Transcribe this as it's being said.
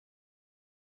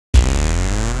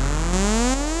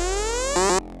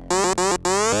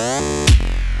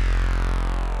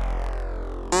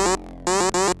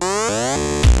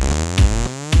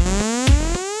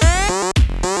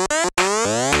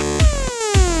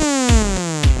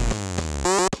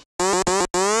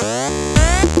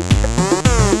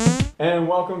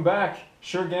welcome back,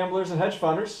 sure gamblers and hedge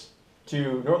funders,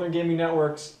 to Northern Gaming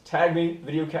Network's Tag Meet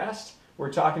Videocast.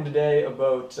 We're talking today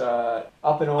about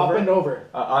Up and Over. Up and Over.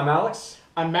 I'm Alex.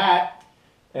 I'm Matt.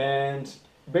 And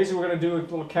basically we're going to do a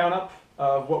little count-up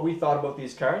of what we thought about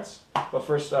these cards. But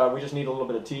first, we just need a little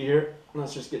bit of tea here.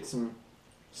 Let's just get some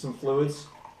fluids.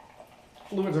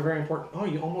 Fluids are very important. Oh,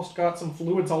 you almost got some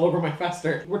fluids all over my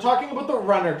fester. We're talking about the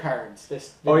runner cards.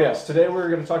 Oh yes, today we're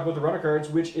going to talk about the runner cards,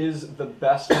 which is the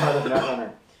best part of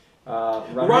Netrunner.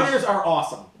 Runners are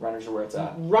awesome. Runners are where it's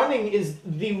at. Running is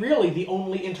really the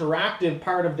only interactive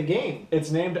part of the game.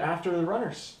 It's named after the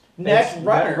runners.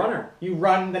 Netrunner. Netrunner. You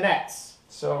run the nets.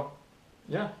 So,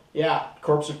 yeah. Yeah.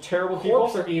 Corps are terrible people.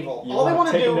 Corps are evil. You all they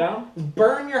want to do is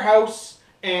burn your house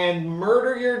and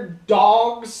murder your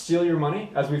dogs. Steal your money,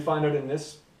 as we find out in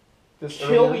this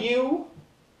kill earlier. You.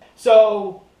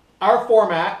 So, our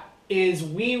format is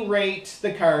we rate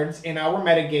the cards in our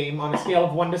metagame on a scale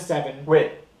of 1 to 7.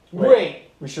 Wait.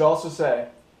 We should also say,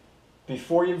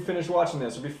 before you finish watching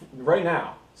this, or right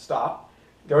now, stop,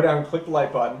 go down, click the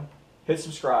like button, hit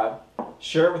subscribe,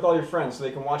 share it with all your friends so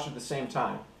they can watch it at the same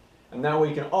time. And that way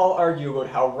you can all argue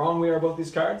about how wrong we are about these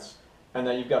cards, and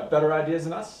that you've got better ideas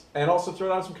than us, and also throw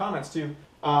down some comments too.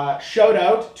 Shout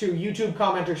out to YouTube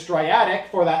commenter Striatic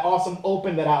for that awesome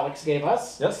open that Alex gave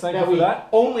us. Yes, thank you for that.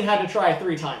 Only had to try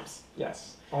 3 times.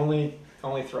 Yes, only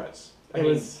threads. I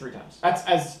mean, mean 3 times. That's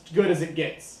as good as it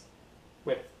gets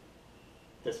with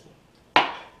this one.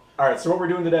 All right, so what we're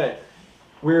doing today,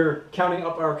 we're counting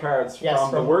up our cards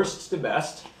from the worst to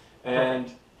best, and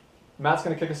Matt's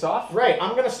going to kick us off. Right,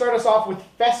 I'm going to start us off with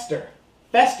Fester.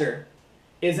 Fester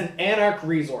is an Anarch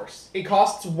resource. It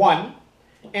costs 1,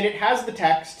 and it has the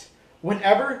text,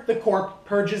 whenever the Corp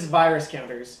purges virus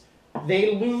counters,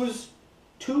 they lose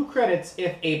 2 credits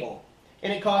if able.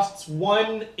 And it costs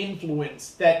 1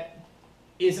 influence that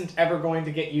isn't ever going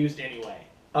to get used anyway.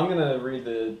 I'm going to read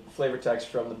the flavor text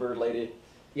from the Bird Lady.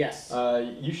 Yes.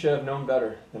 You should have known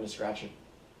better than to scratch it.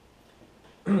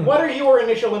 What are your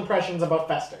initial impressions about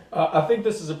Fester? I think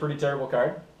this is a pretty terrible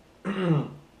card.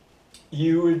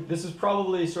 This is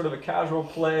probably sort of a casual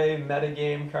play,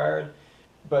 metagame card,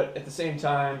 but at the same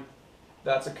time,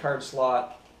 that's a card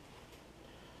slot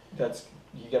that's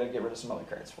you got to get rid of some other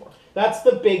cards for. That's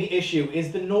the big issue,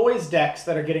 is the noise decks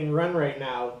that are getting run right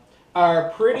now are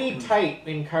pretty tight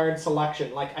in card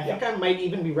selection. Like, I think I might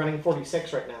even be running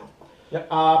 46 right now. Yep.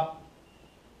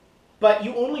 But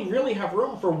you only really have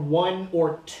room for 1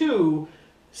 or 2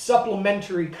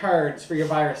 supplementary cards for your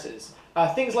viruses.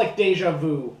 Things like Deja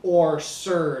Vu or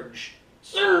Surge.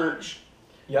 Surge!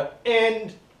 Yep.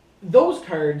 And those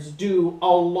cards do a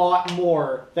lot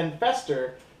more than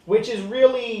Fester, which is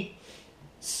really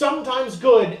sometimes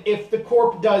good if the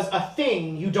Corp does a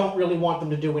thing you don't really want them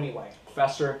to do anyway.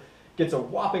 Fester gets a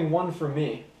whopping 1 from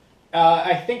me.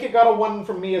 I think it got a 1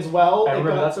 from me as well. I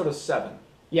remember that's out of 7.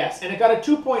 Yes, and it got a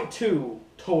 2.2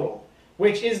 total,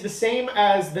 which is the same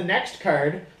as the next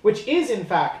card, which is in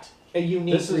fact a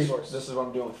unique resource. This is what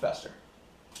I'm doing with Fester.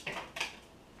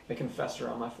 They can fester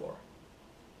on my floor.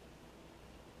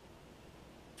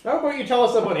 How about you tell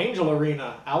us about Angel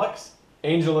Arena, Alex?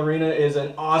 Angel Arena is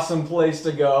an awesome place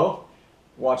to go.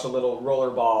 Watch a little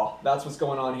rollerball. That's what's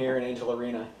going on here in Angel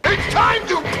Arena. It's time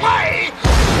to play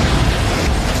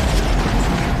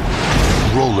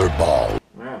rollerball.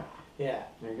 Yeah.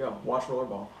 There you go. Watch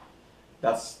rollerball.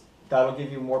 That'll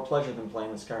give you more pleasure than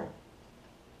playing this card.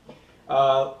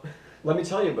 Let me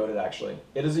tell you about it, actually.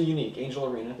 It is a unique Angel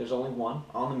Arena. There's only one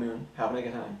on the moon, having a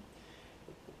good time.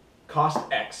 Cost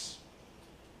X.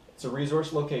 It's a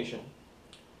resource location.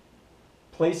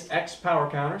 Place X power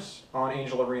counters on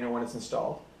Angel Arena when it's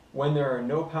installed. When there are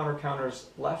no power counters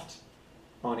left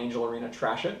on Angel Arena,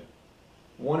 trash it.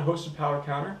 1 hosted power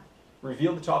counter.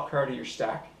 Reveal the top card of your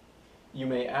stack. You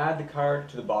may add the card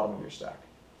to the bottom of your stack.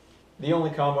 The only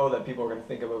combo that people are going to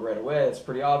think about right away, it's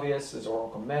pretty obvious, is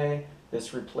Oracle May.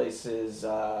 This replaces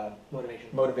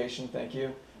Motivation, thank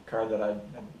you. Card that I've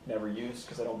never used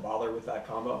because I don't bother with that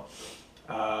combo.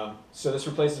 So this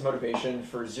replaces Motivation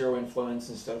for 0 influence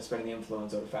instead of spending the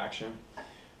influence out of faction.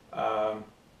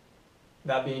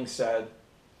 That being said,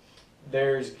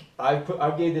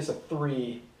 I gave this a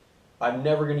 3. I'm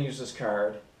never going to use this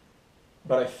card,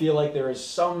 but I feel like there is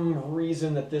some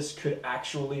reason that this could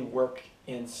actually work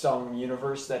in some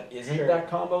universe that isn't that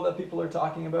combo that people are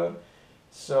talking about.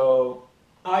 So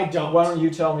why don't you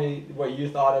tell me what you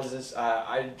thought of this?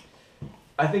 I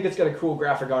think it's got a cool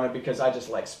graphic on it because I just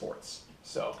like sports.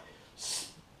 So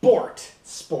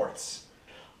sports.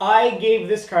 I gave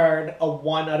this card a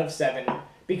 1 out of 7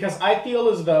 because I feel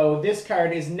as though this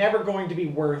card is never going to be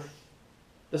worth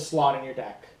the slot in your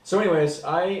deck. So anyways,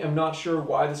 I am not sure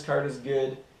why this card is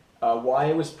good, why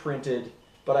it was printed,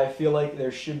 but I feel like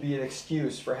there should be an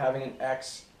excuse for having an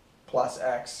X plus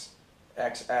X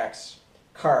XX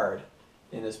card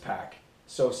in this pack.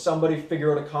 So somebody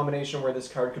figure out a combination where this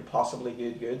card could possibly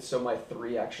get good, so my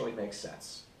 3 actually makes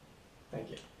sense.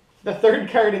 Thank you. The third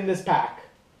card in this pack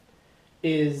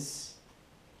is,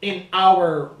 in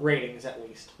our ratings at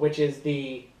least, which is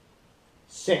the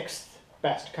 6th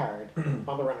best card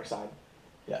on the runner side,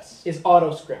 Yes. is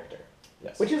Autoscriptor,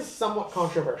 Yes. which is somewhat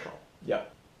controversial. Yep.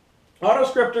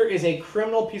 Autoscriptor is a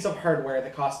criminal piece of hardware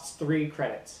that costs 3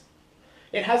 credits.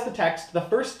 It has the text, "The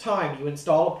first time you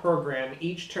install a program,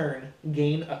 each turn,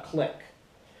 gain a click.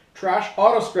 Trash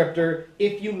Autoscriptor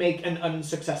if you make an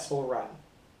unsuccessful run."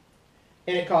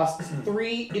 And it costs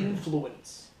 3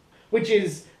 influence, which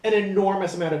is an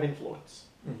enormous amount of influence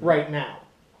right now.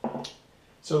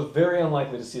 So very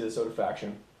unlikely to see this out of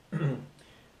faction.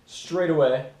 Straight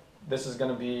away, this is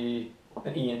going to be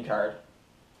an Ian card.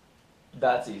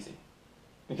 That's easy.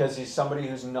 Because he's somebody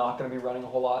who's not going to be running a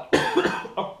whole lot.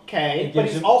 Okay, It but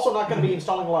gives he's him- also not going to be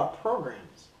installing a lot of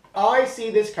programs. I see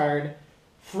this card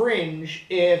fringe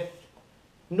if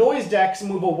noise decks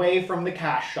move away from the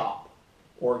cash shop.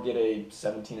 Or get a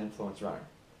 17 influence runner.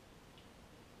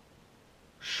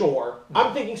 Sure.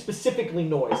 I'm thinking specifically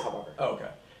noise, however. Oh, okay.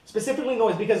 Specifically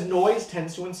noise, because noise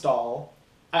tends to install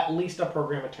at least a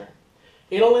program a turn.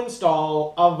 It'll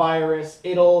install a virus,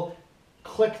 it'll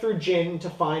click through Jin to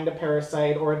find a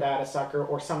parasite or a data sucker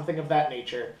or something of that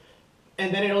nature,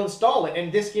 and then it'll install it,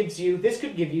 and this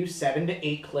could give you 7 to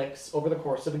 8 clicks over the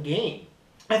course of a game.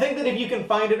 I think that if you can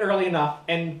find it early enough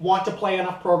and want to play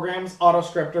enough programs,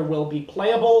 Autoscriptor will be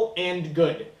playable and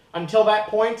good. Until that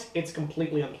point, it's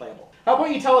completely unplayable. How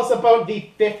about you tell us about the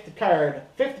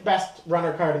 5th best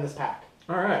runner card in this pack?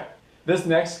 Alright. This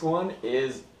next one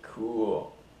is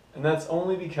cool. And that's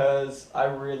only because I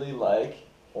really like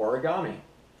origami.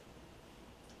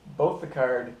 Both the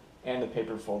card and the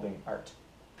paper folding art.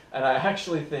 And I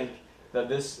actually think that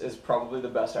this is probably the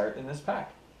best art in this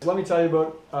pack. Let me tell you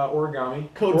about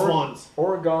origami. Code Swans.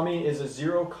 Origami is a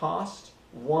 0 cost,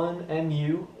 1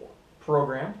 MU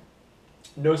program.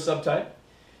 No subtype.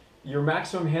 Your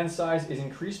maximum hand size is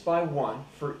increased by 1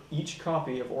 for each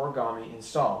copy of origami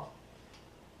installed.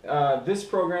 This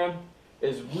program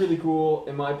is really cool,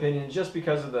 in my opinion, just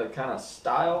because of the kind of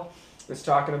style. It's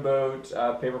talking about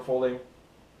paper folding,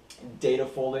 data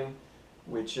folding,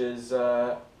 which is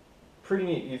pretty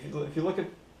neat. If you look at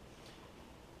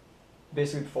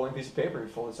basically folding a piece of paper, you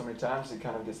fold it so many times, it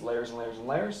kind of gets layers and layers and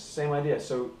layers. Same idea.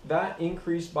 So that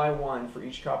increased by 1 for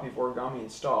each copy of origami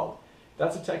installed.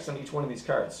 That's a text on each one of these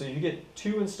cards. So if you get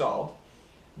 2 installed,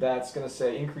 that's going to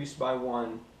say increased by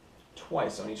 1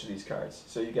 twice on each of these cards.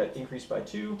 So you get increased by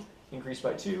 2, increased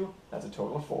by 2, that's a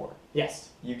total of 4. Yes.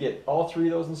 You get all 3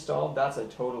 of those installed, that's a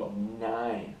total of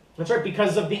 9. That's right,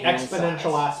 because of the Hand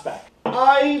exponential size. aspect.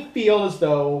 I feel as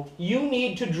though you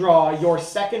need to draw your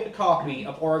second copy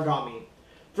of origami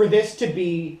for this to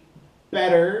be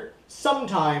better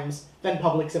sometimes than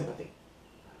public sympathy.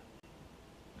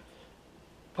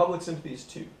 Public sympathy is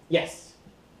 2. Yes.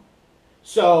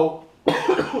 So,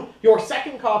 your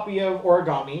second copy of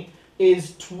origami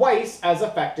is twice as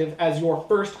effective as your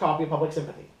first copy of public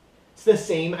sympathy. It's the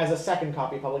same as a second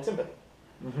copy of public sympathy.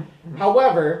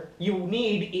 However, you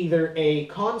need either a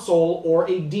console or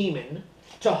a demon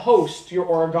to host your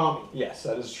origami. Yes,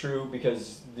 that is true,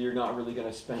 because you're not really going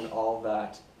to spend all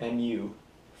that MU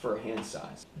for a hand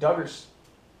size. Duggars.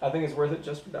 I think it's worth it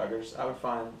just for Duggars.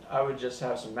 I would just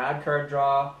have some mad card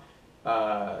draw.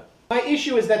 My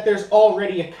issue is that there's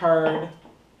already a card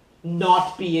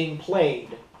not being played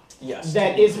Yes.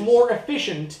 that is more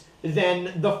efficient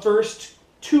than the first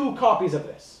 2 copies of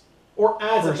this. Or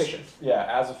as efficient Yeah,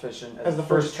 as efficient as the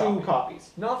first 2 copy. copies.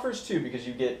 Not first 2, because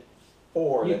you get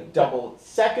 4 You- that double.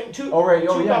 Second 2 Oh, right.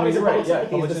 Oh, 2 yeah, copies you're of right. public Yeah, sympathy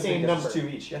is public the same sympathy number. gets 2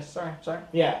 each. Yes, sorry.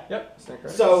 Yeah. Yep, stand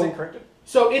corrected. So- Stand corrected.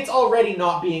 So it's already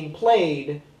not being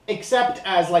played, except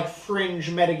as like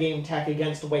fringe metagame tech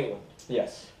against Wayland.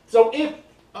 Yes. So if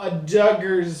a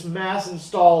Duggar's mass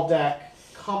install deck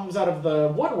comes out of the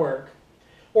woodwork,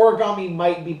 origami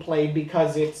might be played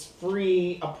because it's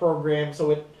free, a program,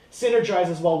 so it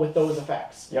synergizes well with those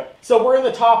effects. Yep. So we're in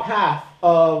the top half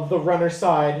of the runner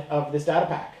side of this data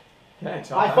pack. Okay,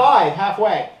 top High half. five,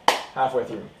 halfway. Halfway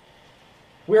through.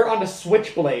 We're on to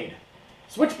Switchblade.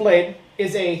 Switchblade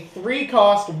is a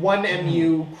 3-cost, 1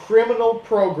 MU criminal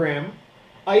program,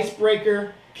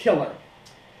 icebreaker killer.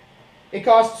 It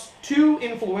costs 2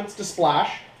 influence to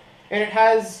splash, and it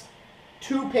has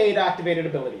 2 paid activated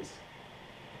abilities.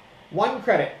 1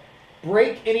 credit.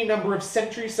 Break any number of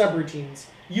sentry subroutines.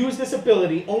 Use this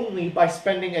ability only by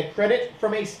spending a credit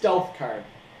from a stealth card.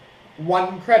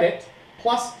 1 credit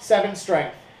plus 7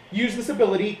 strength. Use this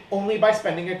ability only by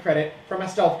spending a credit from a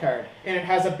stealth card, and it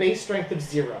has a base strength of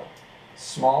 0.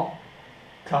 Small,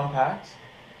 compact,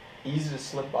 easy to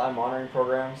slip by monitoring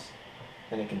programs,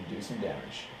 and it can do some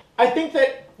damage. I think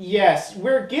that, yes,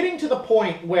 we're getting to the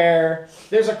point where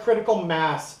there's a critical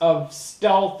mass of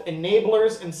stealth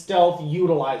enablers and stealth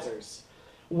utilizers,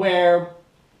 where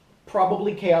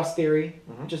probably Chaos Theory,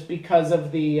 just because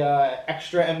of the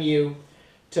extra MU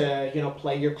to,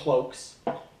 play your cloaks,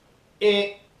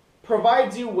 it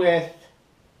provides you with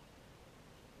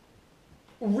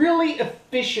really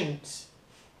efficient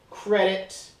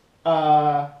credit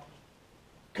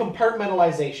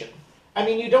compartmentalization. I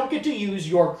mean, you don't get to use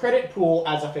your credit pool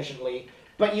as efficiently,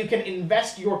 but you can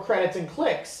invest your credits and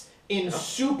clicks in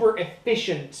super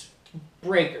efficient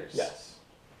breakers. Yes.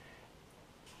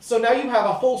 So now you have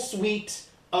a full suite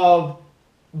of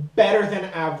better than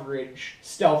average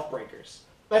stealth breakers.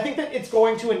 I think that it's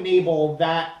going to enable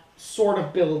that sort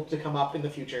of build to come up in the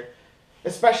future,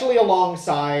 especially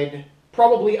alongside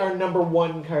probably our number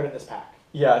 1 card in this pack.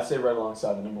 Yeah, I'd say right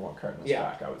alongside the number 1 card in this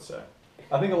pack, I would say.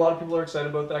 I think a lot of people are excited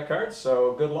about that card,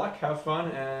 so good luck, have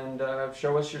fun, and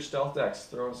show us your stealth decks.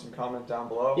 Throw in some comment down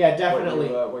below. Yeah, definitely.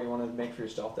 What you want to make for your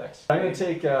stealth decks. I'm gonna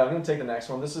take the next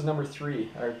one. This is number 3.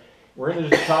 We're in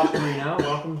the top 3 now.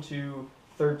 Welcome to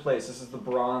 3rd place. This is the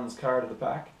bronze card of the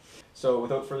pack. So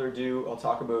without further ado, I'll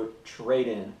talk about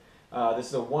trade-in. This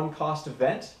is a 1-cost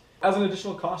event. As an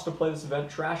additional cost to play this event,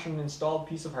 trash an installed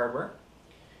piece of hardware.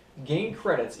 Gain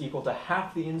credits equal to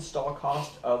half the install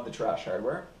cost of the trash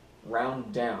hardware.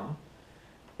 Round down,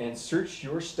 and search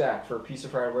your stack for a piece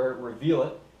of hardware, reveal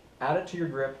it, add it to your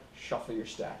grip, shuffle your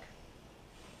stack.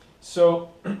 So,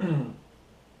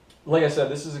 like I said,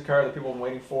 this is a card that people have been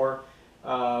waiting for.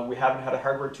 We haven't had a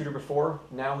hardware tutor before,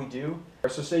 now we do.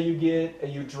 So say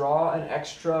you draw an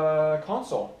extra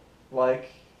console,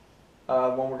 like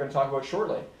one we're going to talk about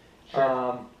shortly.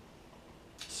 Sure.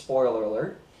 Spoiler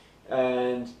alert.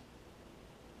 And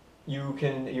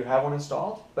you have one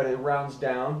installed, but it rounds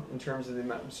down in terms of the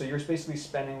amount. So you're basically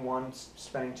spending 1,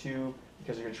 spending 2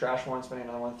 because you're going to trash 1, spending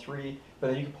another 1, 3. But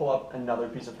then you can pull up another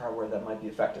piece of hardware that might be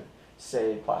effective,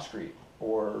 say Plascrete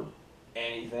or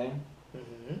anything.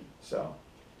 So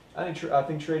I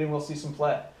think trading will see some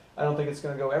play. I don't think it's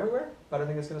going to go everywhere, but I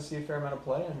think it's going to see a fair amount of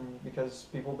play, and because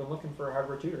people have been looking for a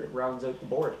hardware tutor, it rounds out the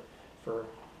board for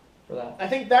that. I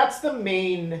think that's the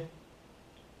main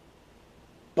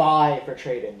buy for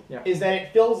trading, is that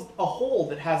it fills a hole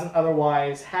that hasn't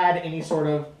otherwise had any sort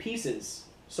of pieces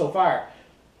so far.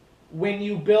 When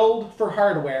you build for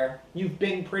hardware, you've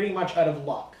been pretty much out of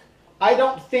luck. I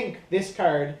don't think this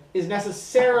card is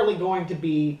necessarily going to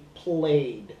be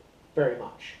played very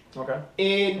much. Okay.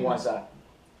 Why is that?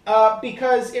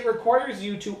 Because it requires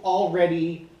you to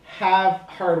already have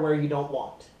hardware you don't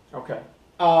want. Okay.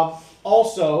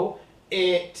 Also,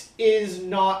 it is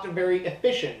not very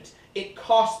efficient. It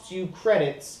costs you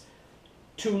credits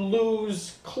to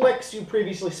lose clicks you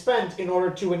previously spent in order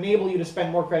to enable you to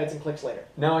spend more credits and clicks later.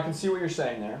 Now I can see what you're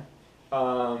saying there.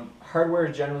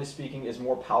 Hardware, generally speaking, is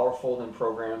more powerful than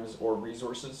programs or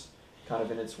resources. Kind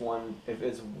of in its one, if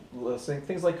it's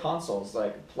things like consoles,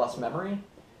 like plus memory.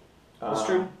 That's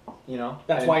true.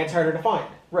 That's and why it's harder to find.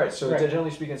 Right. So generally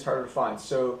speaking, it's harder to find.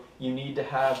 So you need to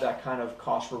have that kind of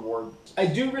cost reward. I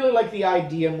do really like the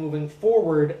idea moving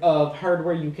forward of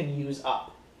hardware you can use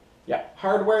up. Yeah.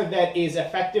 Hardware that is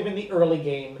effective in the early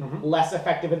game, less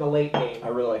effective in the late game. I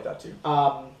really like that too.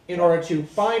 In order to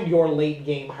find your late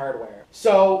game hardware.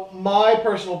 So my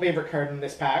personal favorite card in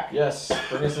this pack. Yes.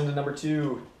 Bring us into number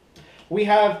 2. We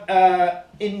have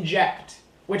Inject,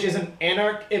 which is an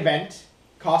Anarch event.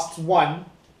 Costs 1.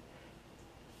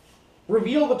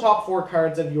 Reveal the top 4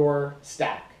 cards of your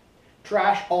stack.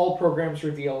 Trash all programs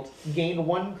revealed. Gain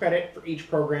 1 credit for each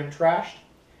program trashed.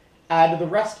 Add the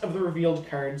rest of the revealed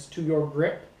cards to your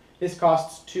grip. This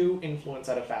costs 2 influence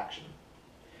out of faction.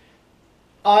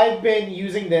 I've been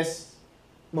using this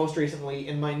most recently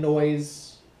in my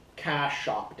Noise Cash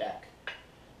Shop deck.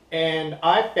 And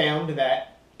I've found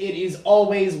that it is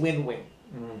always win-win.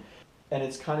 And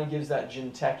it kind of gives that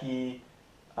Jinteki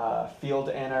feel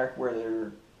to Anarch where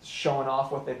they're showing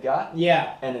off what they've got.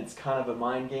 Yeah. And it's kind of a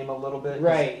mind game a little bit.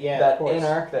 Right, yeah, That of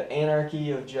course. that anarchy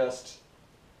of just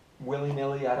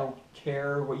willy-nilly, I don't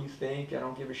care what you think, I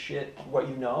don't give a shit what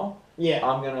you know. Yeah.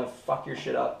 I'm going to fuck your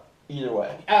shit up either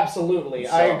way. Absolutely,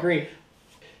 So, I agree.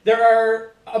 There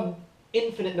are an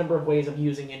infinite number of ways of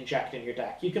using Inject in your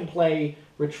deck. You can play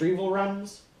retrieval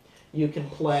runs. You can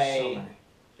play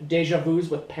deja vus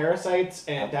with parasites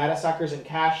and data suckers and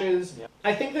caches. Yep.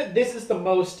 I think that this is the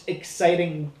most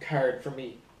exciting card for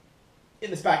me in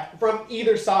this pack from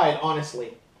either side,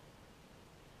 honestly.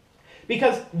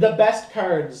 Because the best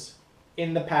cards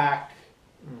in the pack,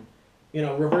 you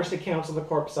know, reversed accounts of the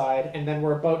corpse side, and then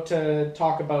we're about to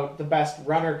talk about the best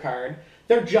runner card.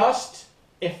 They're just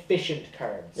efficient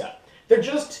cards. Yeah. They're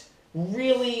just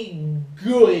really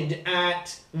good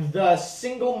at the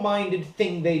single-minded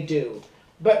thing they do.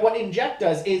 But what Inject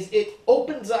does is it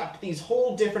opens up these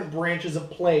whole different branches of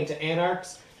play to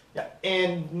Anarchs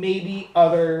and maybe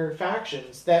other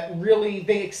factions that really,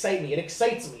 they excite me. It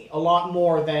excites me a lot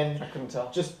more than I couldn't tell.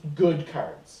 just good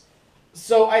cards.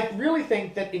 So I really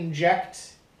think that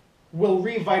Inject will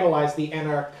revitalize the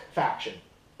Anarch faction.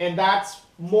 And that's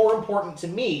more important to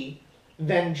me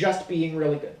than just being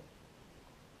really good.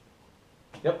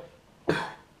 Yep.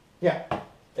 Yeah.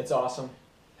 It's awesome.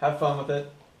 Have fun with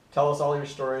it. Tell us all your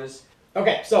stories.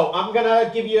 Okay, so I'm gonna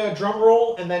give you a drum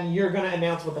roll, and then you're gonna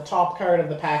announce what the top card of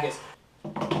the pack is.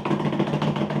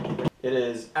 It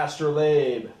is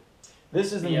Astrolabe.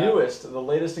 This is the newest, the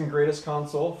latest and greatest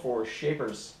console for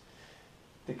Shapers.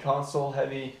 The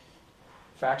console-heavy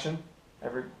faction.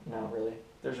 No, really.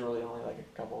 There's really only like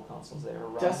a couple of consoles they ever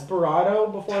run. Desperado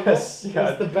before this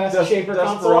Yeah, was the best Shaper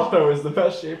console. Desperado is the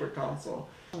best Shaper console.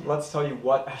 Let's tell you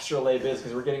what Astrolabe is,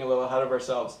 because we're getting a little ahead of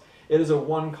ourselves. It is a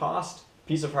one-cost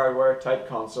piece of hardware type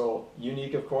console,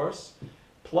 unique of course.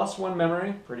 +1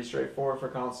 memory, pretty straightforward for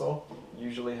console.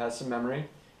 Usually has some memory.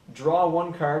 Draw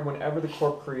 1 card whenever the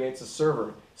corp creates a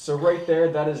server. So right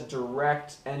there, that is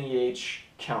direct NEH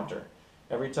counter.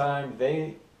 Every time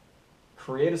they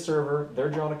create a server, they're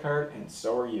drawing a card, and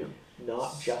so are you.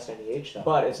 Not just NEH though.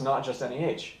 But it's not just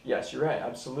NEH. Yes, you're right,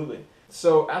 absolutely.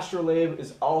 So Astrolabe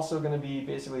is also going to be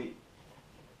basically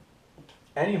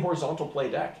any horizontal play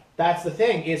deck. That's the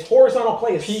thing, is horizontal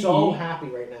play is PE, so happy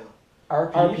right now.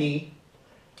 RP,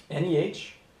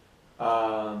 NEH,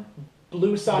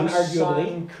 Blue Sun, Blue arguably.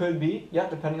 Sun could be, yeah,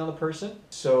 depending on the person.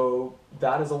 So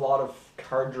that is a lot of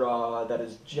card draw that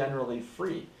is generally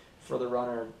free for the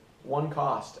runner. 1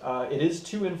 cost. It is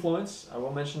 2 influence. I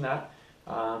will mention that.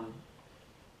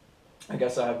 I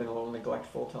guess I have been a little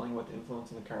neglectful telling what the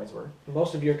influence in the cards were.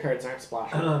 Most of your cards aren't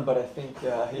splashable. But I think,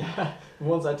 yeah, the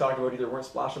ones I talked about either weren't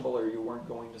splashable or you weren't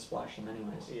going to splash them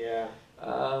anyways. Yeah.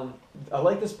 I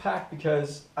like this pack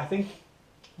because I think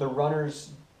the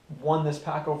runners won this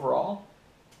pack overall.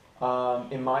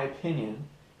 In my opinion,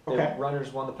 the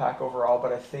runners won the pack overall,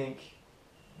 but I think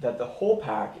that the whole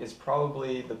pack is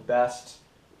probably the best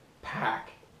pack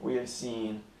we have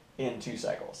seen in 2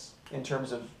 cycles in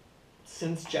terms of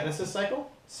Since Genesis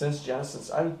cycle? since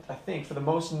Genesis. I think for the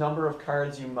most number of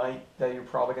cards that you're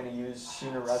probably going to use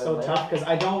sooner rather than later. So tough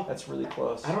because That's really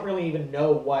close. I don't really even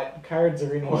know what cards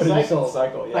are in What each is cycle. in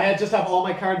cycle, yeah. I just have all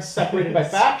my cards separated by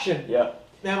faction. Yeah.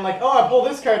 And I'm like, oh, I pull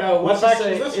this card out. What Let's just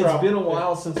faction say is this from? it's been a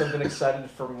while since I've been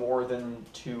excited for more than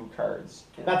 2 cards.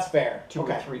 That's fair. 2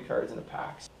 or 3 cards in a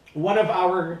pack. One of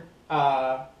our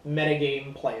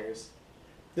metagame players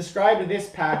described this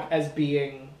pack as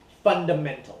being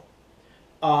fundamental.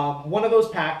 One of those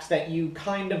packs that you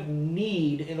kind of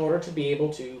need in order to be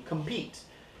able to compete.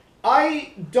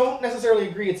 I don't necessarily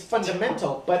agree it's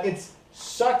fundamental, but it's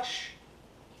such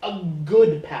a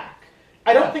good pack.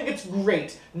 I don't think it's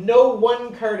great. No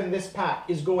one card in this pack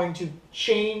is going to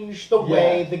change the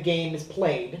way the game is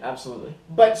played. Absolutely.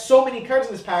 But so many cards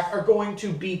in this pack are going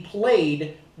to be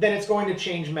played that it's going to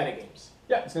change metagames.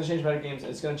 Yeah, it's going to change metagames, and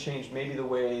it's going to change maybe the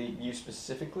way you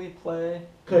specifically play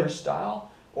your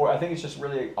style. Or I think it's just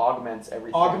really augments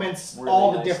everything. Augments really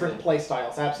all the nicely. different play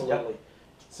styles, absolutely. Yep.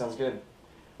 Sounds good.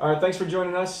 All right, thanks for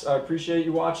joining us. I appreciate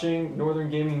you watching Northern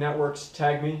Gaming Network's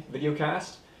Tag Me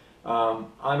videocast. I'm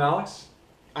Alex.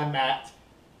 I'm Matt.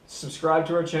 Subscribe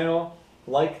to our channel,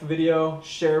 like the video,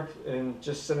 share, and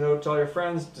just send it out to all your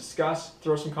friends. Discuss,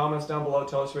 throw some comments down below,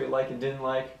 tell us what you like and didn't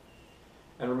like.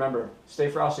 And remember, stay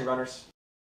frosty, runners.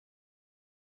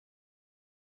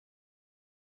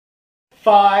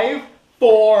 5,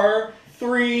 4,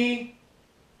 3.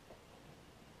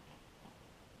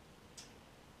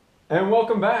 And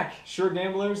welcome back, sure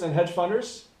gamblers and hedge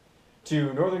funders,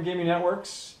 to Northern Gaming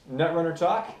Network's Netrunner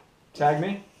Talk. Tag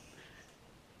me.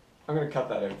 I'm gonna cut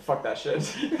that out. Fuck that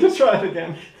shit. Let's try it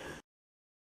again.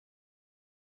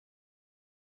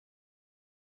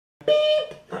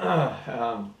 Beep.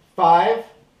 5,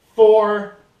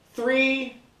 4,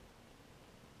 3.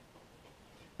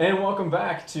 And welcome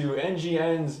back to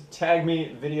NGN's Tag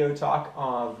Me video talk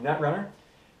of Netrunner.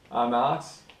 I'm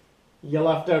Alex. You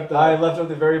left out the... I left out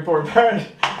the very important part.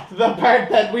 the part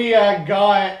that we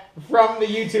got from the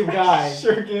YouTube guy.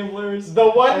 Sure, gamblers. The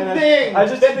one And thing I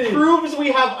just that need- proves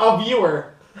we have a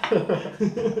viewer.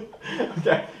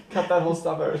 Okay, cut that whole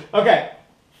stuff out. Okay,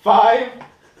 5,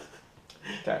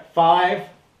 Okay. 5,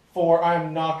 4.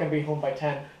 I'm not gonna be home by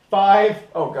 10. 5,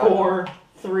 Oh, God. 4,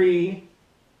 3.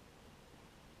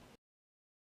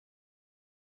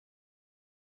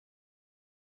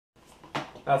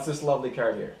 That's this lovely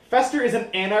card here. Fester is an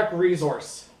anarch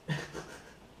resource.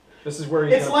 This is where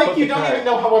he's It's gonna like put you the don't card. even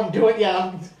know how I'm doing.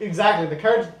 Yeah, exactly. The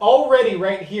card's already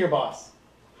right here, boss.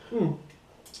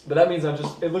 But that means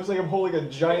it looks like I'm holding a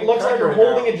giant It looks like card you're right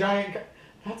holding now. a giant.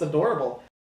 That's adorable.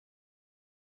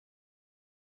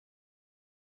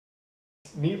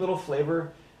 Neat little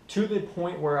flavor to the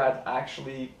point where I'd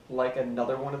actually like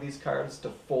another one of these cards to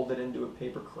fold it into a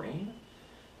paper crane.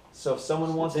 So if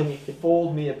someone wants to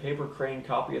fold me a paper crane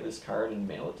copy of this card and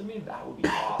mail it to me, that would be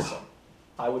awesome.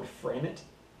 I would frame it.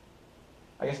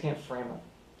 I guess I can't frame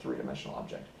a three-dimensional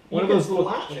object. One of can those little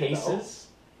flatten it, cases.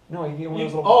 No, you can get one of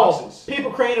those You- little oh, boxes. paper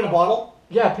crane in a bottle.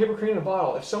 Yeah, paper crane in a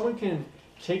bottle. If someone can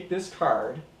take this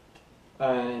card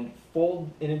and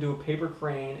fold it into a paper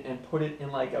crane and put it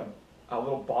in like a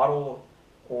little bottle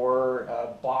or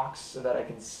a box so that I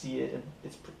can see it and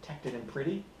it's protected and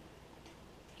pretty,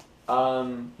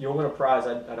 you'll win a prize.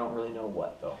 I don't really know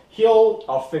what though. He'll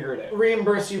I'll figure it out.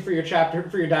 reimburse you for your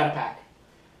data pack.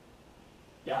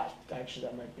 Yeah, actually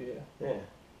that might be it. Yeah.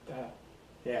 That.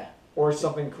 Yeah. Or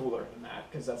something cooler than that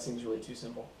because that seems really too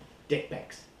simple. Dick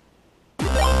pics.